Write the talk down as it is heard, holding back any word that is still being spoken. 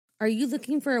Are you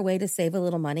looking for a way to save a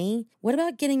little money? What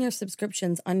about getting your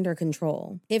subscriptions under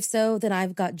control? If so, then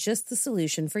I've got just the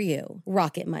solution for you,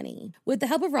 Rocket Money. With the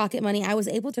help of Rocket Money, I was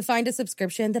able to find a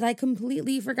subscription that I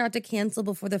completely forgot to cancel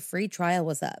before the free trial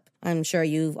was up. I'm sure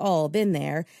you've all been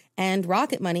there, and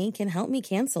Rocket Money can help me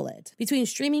cancel it. Between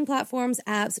streaming platforms,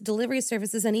 apps, delivery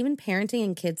services, and even parenting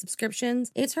and kid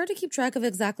subscriptions, it's hard to keep track of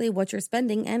exactly what you're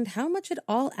spending and how much it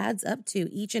all adds up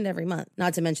to each and every month.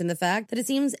 Not to mention the fact that it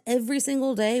seems every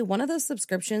single day one of those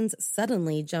subscriptions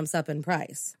suddenly jumps up in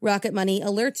price. Rocket Money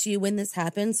alerts you when this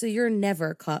happens so you're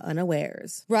never caught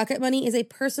unawares. Rocket Money is a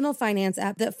personal finance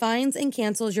app that finds and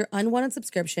cancels your unwanted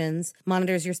subscriptions,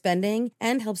 monitors your spending,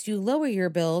 and helps you lower your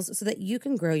bills so that you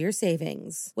can grow your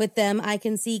savings. With them, I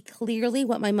can see clearly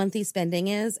what my monthly spending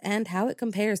is and how it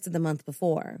compares to the month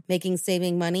before, making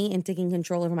saving money and taking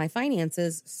control over my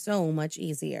finances so much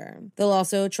easier. They'll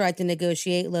also try to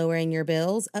negotiate lowering your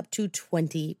bills up to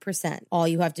 20%. All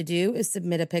you have to do is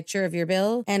submit a picture of your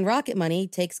bill, and Rocket Money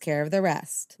takes care of the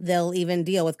rest. They'll even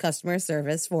deal with customer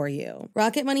service for you.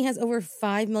 Rocket Money has over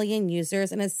 5 million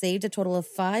users and has saved a total of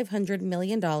 $500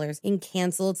 million in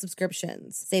canceled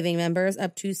subscriptions, saving members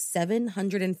up to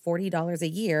 $740 a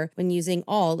year when using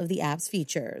all of the app's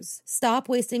features. Stop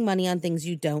wasting money on things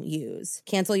you don't use.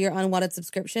 Cancel your unwanted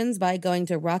subscriptions by going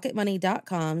to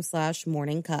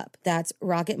rocketmoney.com/morningcup. That's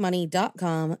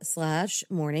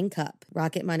rocketmoney.com/morningcup.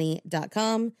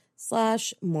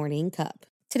 rocketmoney.com/morningcup.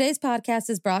 Today's podcast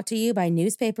is brought to you by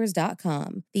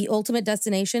newspapers.com, the ultimate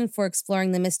destination for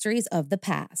exploring the mysteries of the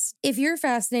past. If you're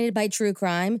fascinated by true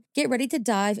crime, get ready to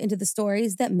dive into the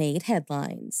stories that made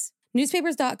headlines.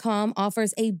 Newspapers.com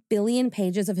offers 1 billion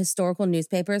pages of historical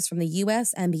newspapers from the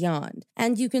U.S. and beyond,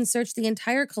 and you can search the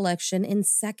entire collection in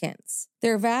seconds.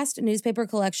 Their vast newspaper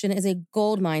collection is a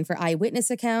goldmine for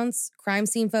eyewitness accounts, crime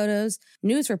scene photos,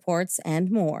 news reports, and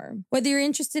more. Whether you're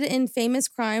interested in famous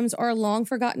crimes or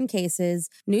long-forgotten cases,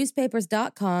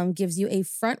 Newspapers.com gives you a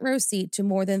front row seat to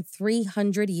more than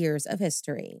 300 years of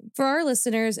history. For our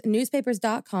listeners,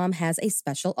 Newspapers.com has a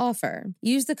special offer.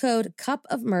 Use the code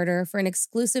CUPOFMURDER for an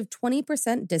exclusive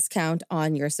 20% discount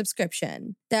on your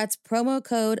subscription. That's promo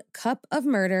code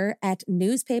CUPOFMURDER at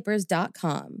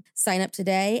Newspapers.com. Sign up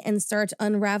today and start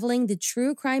unraveling the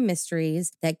true crime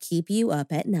mysteries that keep you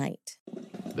up at night.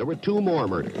 There were 2 more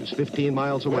murders 15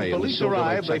 miles away. When police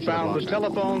arrived, they found the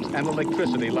telephones and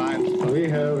electricity lines. We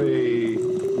have a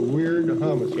weird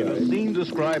homicide. A scene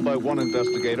described by one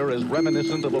investigator as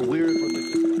reminiscent of a weird...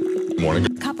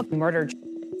 Cup of murder.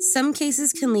 Some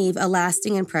cases can leave a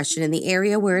lasting impression in the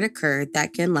area where it occurred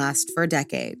that can last for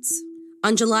decades.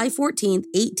 On July 14,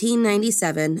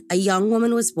 1897, a young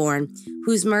woman was born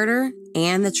whose murder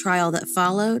and the trial that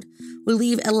followed would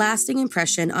leave a lasting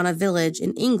impression on a village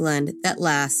in England that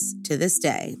lasts to this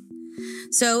day.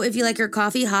 So if you like your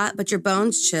coffee hot but your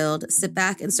bones chilled, sit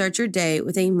back and start your day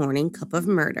with a morning cup of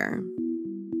murder.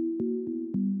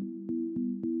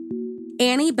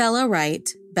 Annie Bella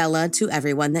Wright, Bella to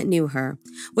everyone that knew her,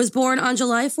 was born on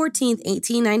July 14,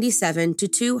 1897 to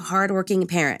 2 hardworking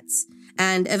parents,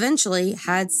 and eventually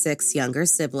had 6 younger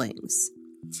siblings.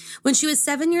 When she was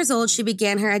 7 years old, she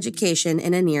began her education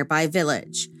in a nearby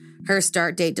village. Her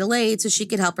start date delayed so she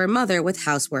could help her mother with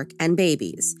housework and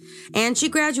babies, and she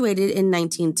graduated in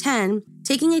 1910,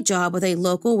 taking a job with a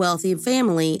local wealthy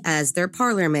family as their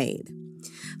parlor maid.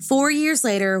 4 years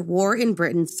later, war in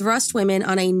Britain thrust women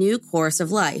on a new course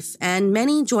of life, and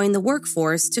many joined the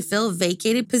workforce to fill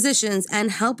vacated positions and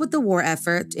help with the war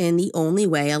effort in the only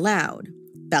way allowed.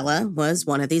 Bella was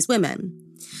one of these women.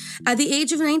 At the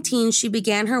age of 19, she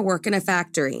began her work in a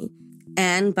factory,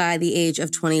 and by the age of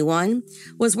 21,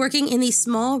 was working in the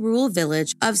small rural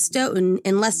village of Stoughton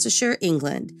in Leicestershire,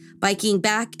 England, biking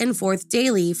back and forth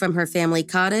daily from her family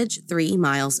cottage 3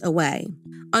 miles away.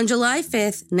 On July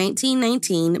 5th,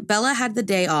 1919, Bella had the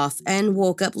day off and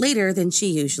woke up later than she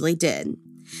usually did.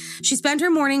 She spent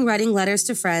her morning writing letters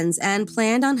to friends and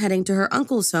planned on heading to her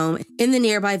uncle's home in the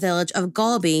nearby village of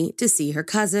Galby to see her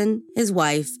cousin, his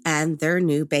wife, and their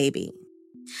new baby.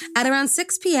 At around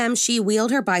 6 p.m., she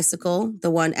wheeled her bicycle,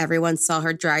 the one everyone saw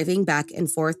her driving back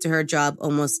and forth to her job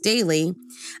almost daily,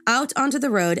 out onto the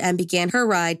road and began her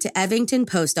ride to Evington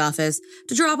Post Office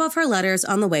to drop off her letters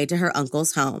on the way to her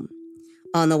uncle's home.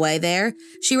 On the way there,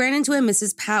 she ran into a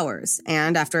Mrs. Powers,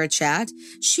 and after a chat,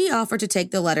 she offered to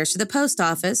take the letters to the post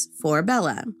office for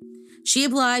Bella. She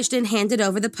obliged and handed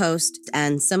over the post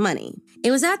and some money.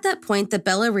 It was at that point that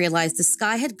Bella realized the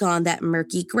sky had gone that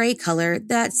murky gray color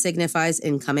that signifies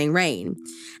incoming rain,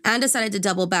 and decided to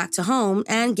double back to home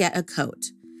and get a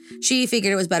coat. She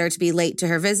figured it was better to be late to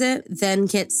her visit than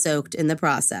get soaked in the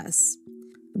process.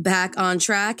 Back on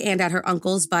track and at her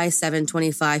uncle's by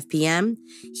 7:25 p.m.,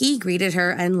 he greeted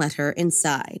her and let her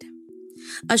inside.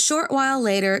 A short while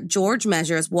later, George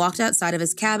Measures walked outside of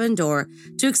his cabin door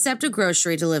to accept a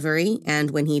grocery delivery,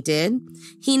 and when he did,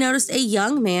 he noticed a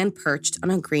young man perched on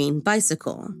a green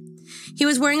bicycle. He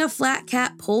was wearing a flat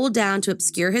cap pulled down to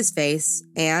obscure his face,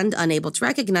 and, unable to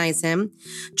recognize him,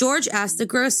 George asked the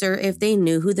grocer if they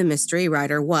knew who the mystery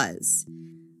rider was.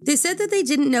 They said that they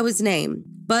didn't know his name,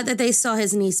 but that they saw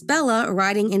his niece Bella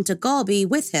riding into Galby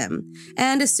with him,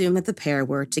 and assumed that the pair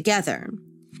were together.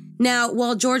 Now,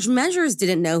 while George Measures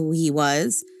didn't know who he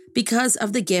was, because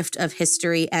of the gift of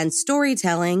history and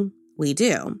storytelling, we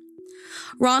do.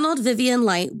 Ronald Vivian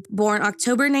Light, born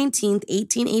October 19,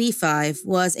 1885,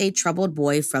 was a troubled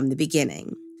boy from the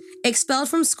beginning. Expelled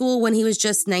from school when he was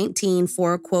just 19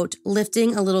 for, quote,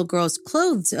 lifting a little girl's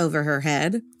clothes over her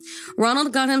head,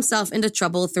 Ronald got himself into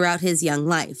trouble throughout his young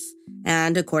life,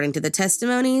 and, according to the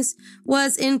testimonies,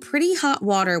 was in pretty hot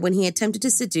water when he attempted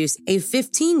to seduce a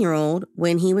 15-year-old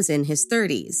when he was in his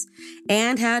 30s,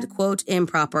 and had, quote,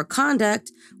 improper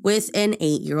conduct with an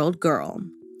 8-year-old girl.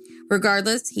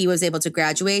 Regardless, he was able to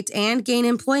graduate and gain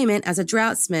employment as a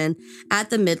draughtsman at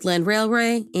the Midland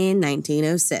Railway in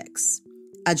 1906,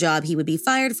 a job he would be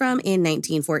fired from in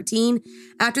 1914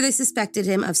 after they suspected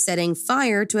him of setting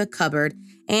fire to a cupboard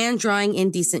and drawing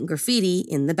indecent graffiti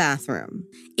in the bathroom.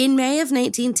 In May of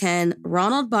 1910,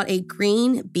 Ronald bought a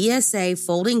green BSA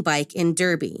folding bike in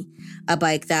Derby, a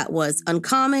bike that was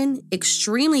uncommon,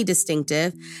 extremely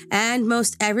distinctive, and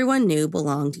most everyone knew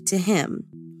belonged to him.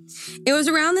 It was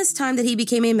around this time that he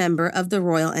became a member of the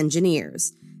Royal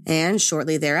Engineers, and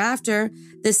shortly thereafter,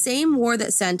 the same war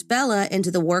that sent Bella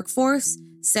into the workforce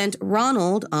sent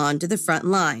Ronald on to the front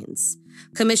lines,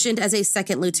 commissioned as a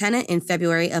second lieutenant in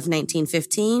February of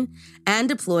 1915 and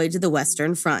deployed to the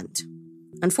Western Front.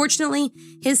 Unfortunately,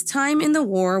 his time in the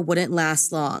war wouldn't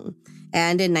last long,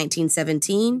 and in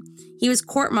 1917, he was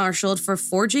court-martialed for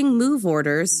forging move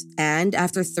orders and,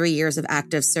 after 3 years of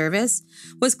active service,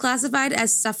 was classified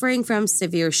as suffering from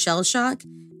severe shell shock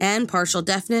and partial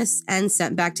deafness and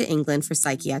sent back to England for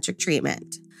psychiatric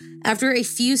treatment. After a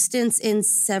few stints in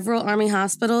several Army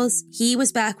hospitals, he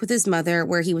was back with his mother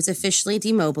where he was officially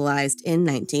demobilized in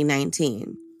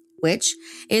 1919, which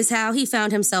is how he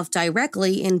found himself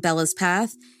directly in Bella's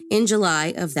path in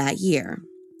July of that year.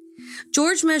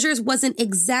 George Measures wasn't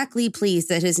exactly pleased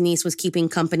that his niece was keeping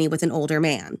company with an older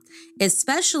man,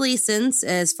 especially since,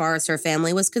 as far as her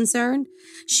family was concerned,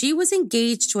 she was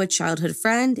engaged to a childhood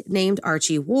friend named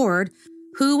Archie Ward,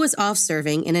 who was off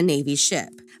serving in a Navy ship.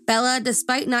 Bella,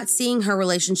 despite not seeing her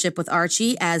relationship with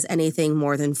Archie as anything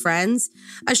more than friends,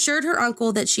 assured her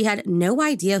uncle that she had no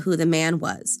idea who the man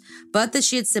was, but that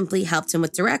she had simply helped him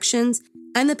with directions,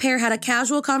 and the pair had a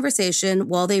casual conversation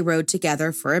while they rode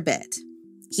together for a bit.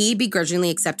 He begrudgingly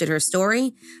accepted her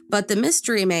story, but the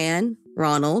mystery man,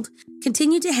 Ronald,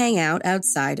 continued to hang out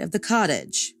outside of the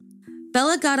cottage.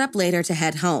 Bella got up later to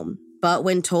head home, but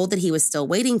when told that he was still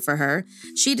waiting for her,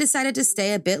 she decided to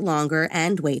stay a bit longer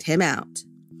and wait him out.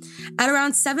 At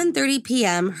around 7:30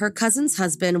 p.m., her cousin's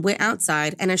husband went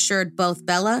outside and assured both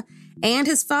Bella and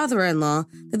his father-in-law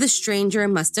that the stranger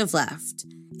must have left,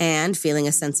 and, feeling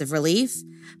a sense of relief,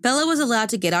 Bella was allowed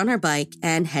to get on her bike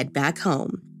and head back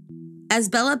home. As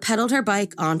Bella pedaled her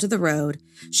bike onto the road,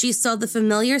 she saw the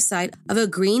familiar sight of a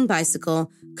green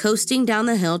bicycle coasting down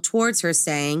the hill towards her,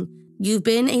 saying, "You've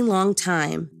been a long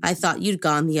time. I thought you'd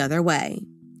gone the other way."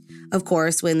 Of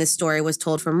course, when this story was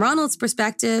told from Ronald's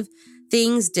perspective,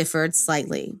 things differed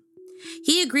slightly.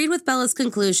 He agreed with Bella's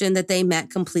conclusion that they met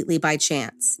completely by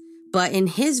chance, but in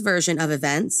his version of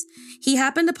events, he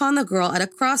happened upon the girl at a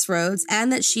crossroads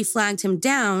and that she flagged him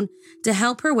down to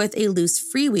help her with a loose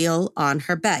freewheel on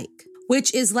her bike,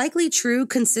 which is likely true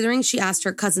considering she asked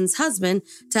her cousin's husband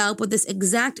to help with this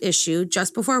exact issue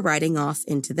just before riding off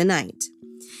into the night.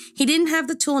 He didn't have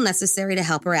the tool necessary to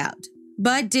help her out,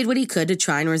 but did what he could to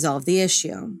try and resolve the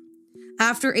issue.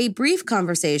 After a brief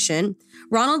conversation,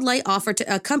 Ronald Light offered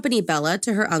to accompany Bella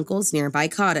to her uncle's nearby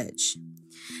cottage.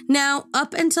 Now,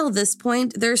 up until this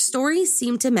point, their stories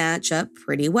seemed to match up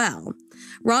pretty well.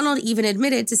 Ronald even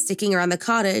admitted to sticking around the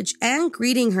cottage and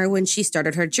greeting her when she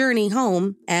started her journey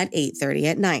home at 8:30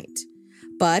 at night.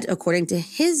 But according to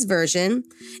his version,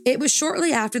 it was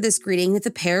shortly after this greeting that the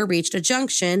pair reached a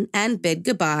junction and bid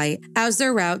goodbye as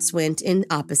their routes went in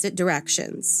opposite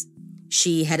directions.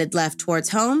 She headed left towards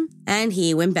home, and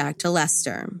he went back to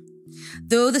Leicester.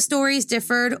 Though the stories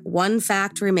differed, one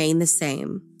fact remained the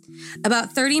same.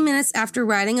 About 30 minutes after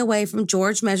riding away from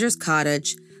George Measures'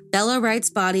 cottage, Bella Wright's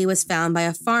body was found by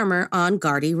a farmer on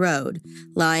Gardy Road,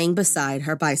 lying beside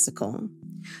her bicycle.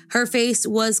 Her face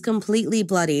was completely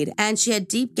bloodied, and she had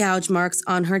deep gouge marks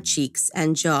on her cheeks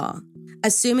and jaw.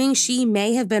 Assuming she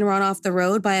may have been run off the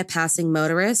road by a passing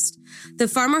motorist, the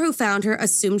farmer who found her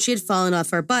assumed she had fallen off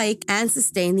her bike and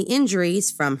sustained the injuries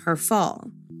from her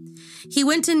fall. He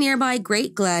went to nearby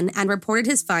Great Glen and reported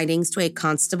his findings to a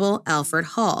constable, Alfred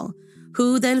Hall,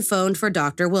 who then phoned for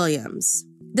Dr. Williams.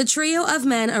 The trio of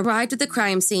men arrived at the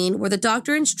crime scene where the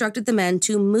doctor instructed the men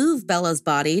to move Bella's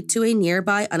body to a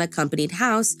nearby unaccompanied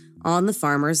house on the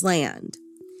farmer's land.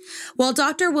 While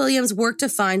Dr. Williams worked to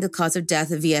find the cause of death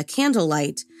via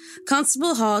candlelight,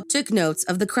 Constable Hall took notes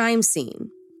of the crime scene.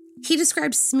 He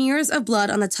described smears of blood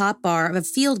on the top bar of a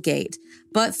field gate,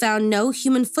 but found no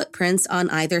human footprints on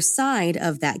either side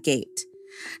of that gate.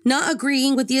 Not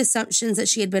agreeing with the assumptions that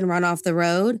she had been run off the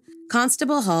road,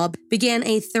 Constable Hall began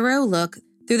a thorough look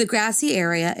through the grassy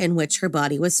area in which her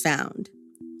body was found.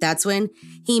 That's when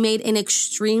he made an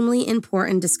extremely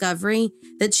important discovery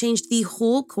that changed the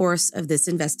whole course of this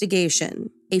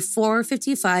investigation. A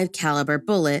 .455 caliber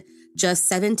bullet just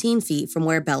 17 feet from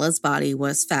where Bella's body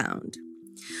was found.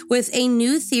 With a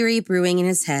new theory brewing in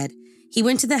his head, he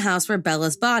went to the house where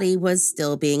Bella's body was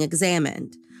still being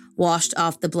examined, washed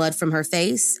off the blood from her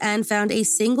face, and found a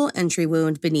single entry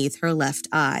wound beneath her left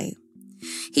eye.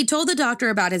 He told the doctor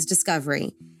about his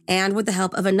discovery, and with the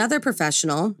help of another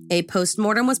professional, a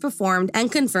postmortem was performed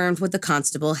and confirmed what the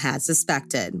constable had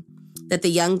suspected, that the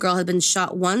young girl had been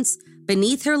shot once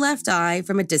beneath her left eye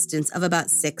from a distance of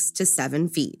about 6 to 7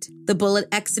 feet, the bullet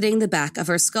exiting the back of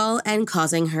her skull and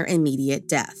causing her immediate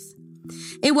death.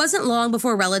 It wasn't long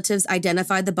before relatives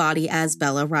identified the body as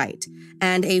Bella Wright,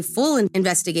 and a full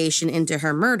investigation into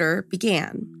her murder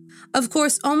began. Of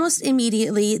course, almost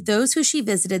immediately, those who she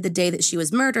visited the day that she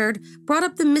was murdered brought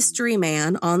up the mystery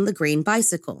man on the green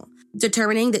bicycle.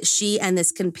 Determining that she and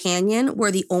this companion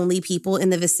were the only people in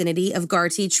the vicinity of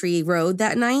Garty Tree Road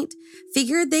that night,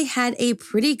 figured they had a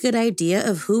pretty good idea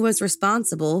of who was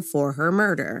responsible for her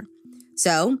murder.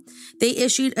 So, they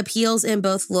issued appeals in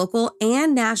both local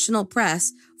and national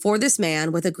press for this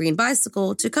man with a green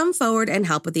bicycle to come forward and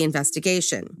help with the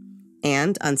investigation.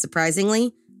 And,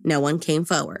 unsurprisingly, no one came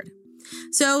forward.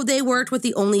 So they worked with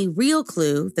the only real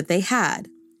clue that they had,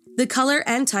 the color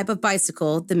and type of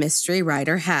bicycle the mystery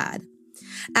rider had.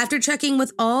 After checking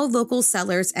with all local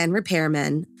sellers and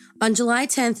repairmen, on July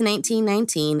 10,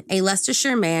 1919, a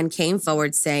Leicestershire man came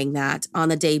forward saying that, on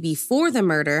the day before the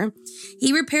murder,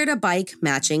 he repaired a bike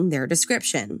matching their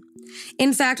description.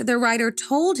 In fact, the rider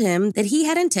told him that he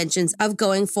had intentions of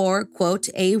going for, quote,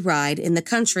 a ride in the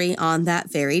country on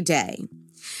that very day.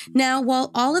 Now,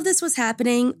 while all of this was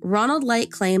happening, Ronald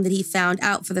Light claimed that he found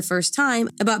out for the first time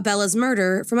about Bella's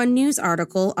murder from a news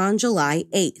article on July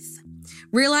 8th.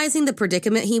 Realizing the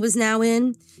predicament he was now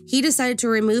in, he decided to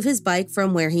remove his bike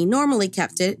from where he normally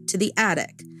kept it to the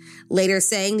attic, later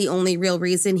saying the only real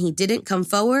reason he didn't come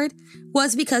forward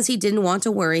was because he didn't want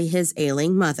to worry his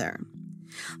ailing mother.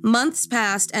 Months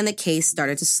passed and the case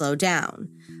started to slow down,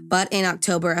 but in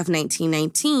October of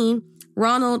 1919,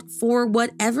 Ronald, for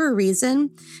whatever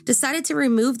reason, decided to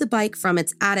remove the bike from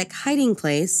its attic hiding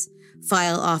place,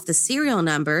 file off the serial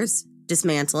numbers,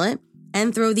 dismantle it,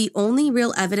 and throw the only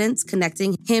real evidence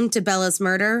connecting him to Bella's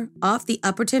murder off the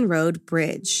Upperton Road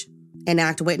Bridge, an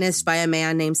act witnessed by a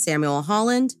man named Samuel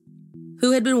Holland,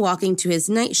 who had been walking to his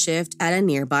night shift at a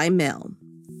nearby mill.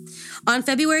 On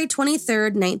February 23,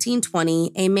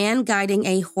 1920, a man guiding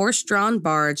a horse-drawn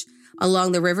barge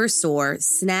along the River Soar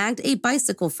snagged a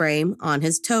bicycle frame on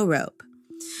his tow rope.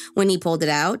 When he pulled it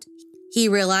out, he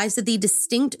realized that the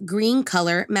distinct green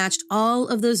color matched all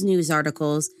of those news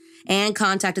articles and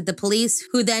contacted the police,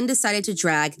 who then decided to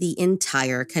drag the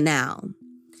entire canal.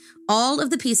 All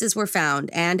of the pieces were found,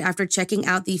 and after checking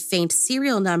out the faint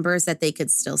serial numbers that they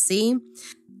could still see,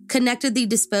 connected the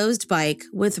disposed bike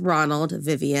with Ronald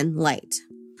Vivian Light.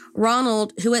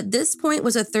 Ronald, who at this point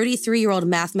was a 33-year-old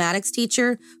mathematics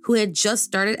teacher who had just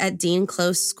started at Dean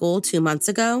Close School 2 months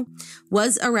ago,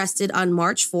 was arrested on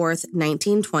March 4th,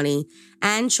 1920,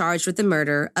 and charged with the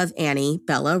murder of Annie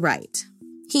Bella Wright.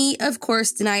 He, of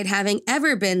course, denied having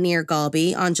ever been near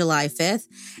Galby on July 5th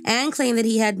and claimed that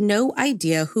he had no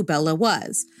idea who Bella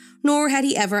was, nor had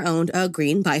he ever owned a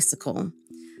green bicycle.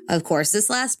 Of course, this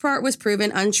last part was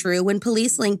proven untrue when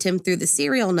police linked him through the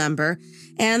serial number,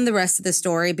 and the rest of the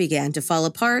story began to fall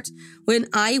apart when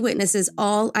eyewitnesses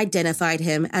all identified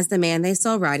him as the man they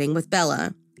saw riding with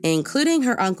Bella, including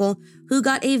her uncle, who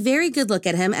got a very good look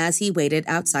at him as he waited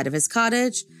outside of his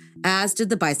cottage, as did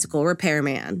the bicycle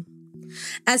repairman.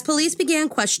 As police began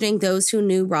questioning those who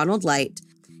knew Ronald Light,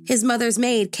 his mother's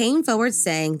maid came forward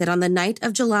saying that on the night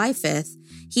of July 5th,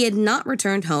 he had not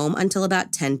returned home until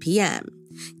about 10 p.m.,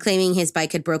 claiming his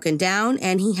bike had broken down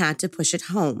and he had to push it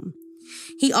home.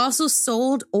 He also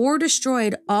sold or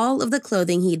destroyed all of the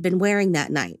clothing he'd been wearing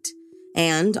that night.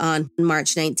 And on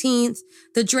March 19th,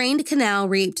 the drained canal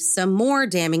reaped some more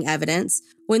damning evidence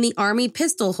when the Army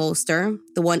pistol holster,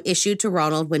 the one issued to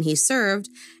Ronald when he served,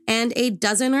 and a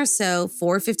dozen or so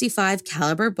 .455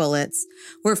 caliber bullets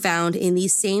were found in the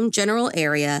same general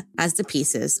area as the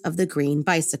pieces of the green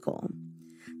bicycle.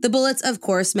 The bullets, of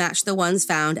course, matched the ones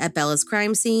found at Bella's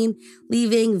crime scene,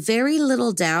 leaving very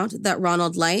little doubt that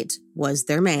Ronald Light was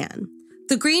their man.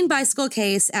 The green bicycle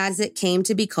case, as it came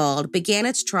to be called, began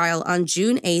its trial on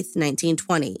June 8,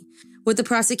 1920, with the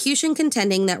prosecution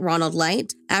contending that Ronald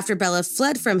Light, after Bella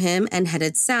fled from him and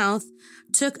headed south,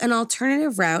 took an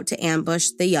alternative route to ambush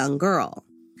the young girl,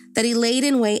 that he laid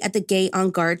in wait at the gate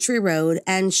on Guardtree Road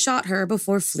and shot her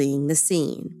before fleeing the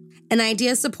scene. An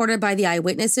idea supported by the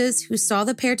eyewitnesses who saw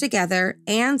the pair together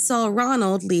and saw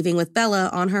Ronald leaving with Bella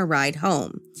on her ride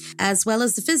home, as well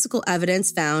as the physical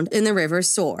evidence found in the River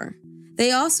Soar.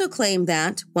 They also claimed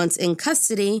that, once in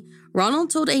custody,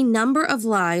 Ronald told a number of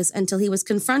lies until he was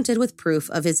confronted with proof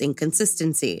of his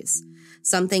inconsistencies,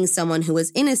 something someone who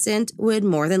was innocent would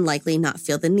more than likely not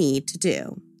feel the need to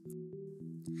do.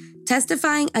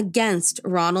 Testifying against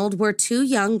Ronald were two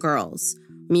young girls,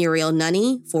 Muriel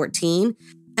Nunney, 14,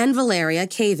 and Valeria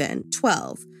Caven,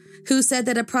 12, who said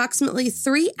that approximately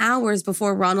 3 hours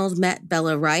before Ronald met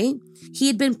Bella Wright, he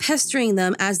had been pestering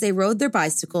them as they rode their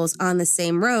bicycles on the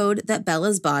same road that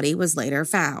Bella's body was later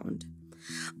found.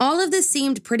 All of this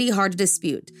seemed pretty hard to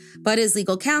dispute, but his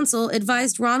legal counsel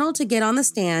advised Ronald to get on the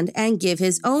stand and give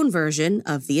his own version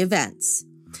of the events.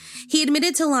 He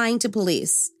admitted to lying to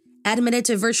police, admitted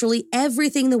to virtually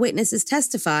everything the witnesses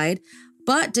testified,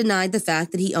 but denied the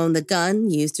fact that he owned the gun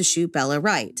used to shoot Bella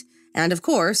Wright, and of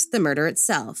course, the murder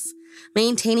itself,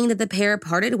 maintaining that the pair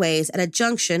parted ways at a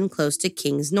junction close to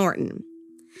Kings Norton.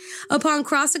 Upon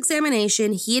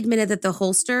cross-examination, he admitted that the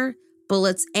holster,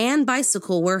 bullets, and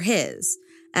bicycle were his,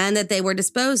 and that they were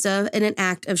disposed of in an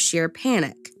act of sheer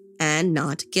panic, and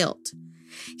not guilt.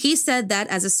 He said that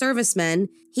as a serviceman,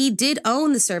 he did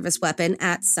own the service weapon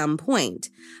at some point,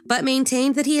 but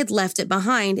maintained that he had left it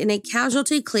behind in a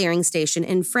casualty clearing station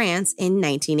in France in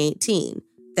 1918,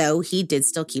 though he did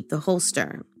still keep the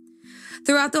holster.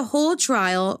 Throughout the whole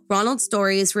trial, Ronald's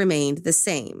stories remained the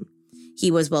same. He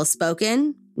was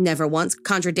well-spoken, never once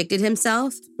contradicted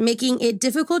himself, making it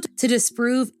difficult to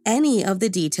disprove any of the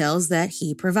details that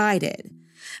he provided.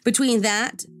 Between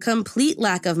that, complete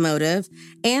lack of motive,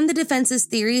 and the defense's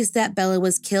theories that Bella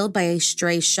was killed by a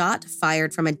stray shot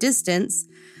fired from a distance,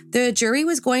 the jury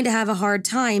was going to have a hard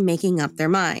time making up their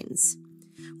minds.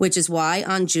 Which is why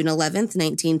on June 11th,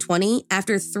 1920,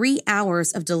 after 3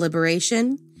 hours of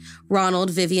deliberation, Ronald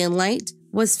Vivian Light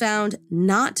was found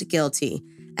not guilty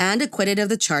and acquitted of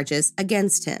the charges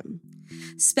against him.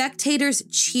 Spectators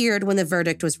cheered when the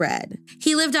verdict was read.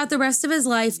 He lived out the rest of his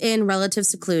life in relative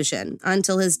seclusion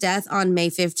until his death on May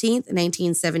 15,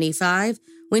 1975,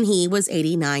 when he was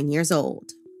 89 years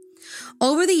old.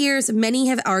 Over the years, many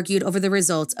have argued over the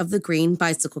results of the green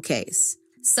bicycle case.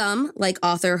 Some, like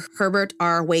author Herbert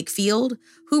R. Wakefield,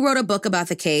 who wrote a book about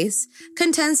the case,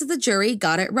 contends that the jury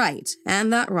got it right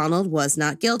and that Ronald was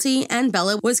not guilty and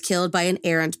Bella was killed by an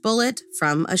errant bullet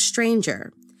from a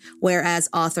stranger. Whereas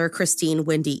author Christine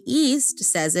Wendy East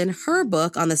says in her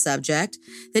book on the subject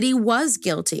that he was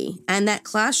guilty and that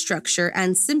class structure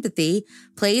and sympathy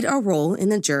played a role in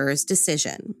the jurors'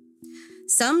 decision.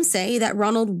 Some say that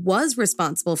Ronald was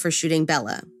responsible for shooting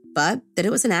Bella, but that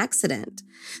it was an accident,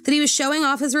 that he was showing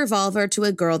off his revolver to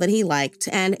a girl that he liked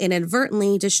and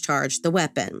inadvertently discharged the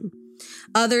weapon.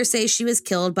 Others say she was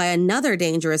killed by another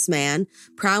dangerous man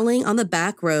prowling on the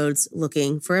back roads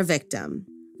looking for a victim.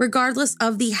 Regardless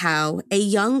of the how, a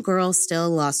young girl still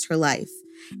lost her life,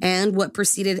 and what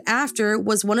proceeded after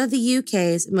was one of the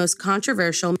UK's most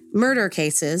controversial murder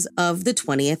cases of the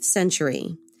 20th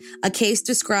century. A case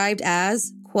described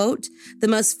as, quote, the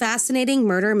most fascinating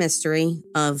murder mystery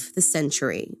of the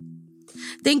century.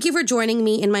 Thank you for joining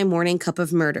me in my morning cup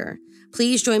of murder.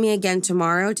 Please join me again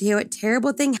tomorrow to hear what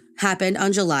terrible thing happened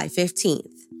on July 15th.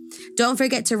 Don't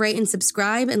forget to rate and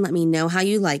subscribe and let me know how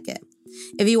you like it.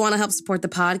 If you want to help support the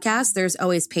podcast, there's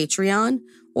always Patreon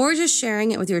or just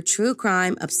sharing it with your true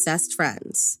crime obsessed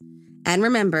friends. And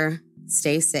remember,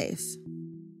 stay safe.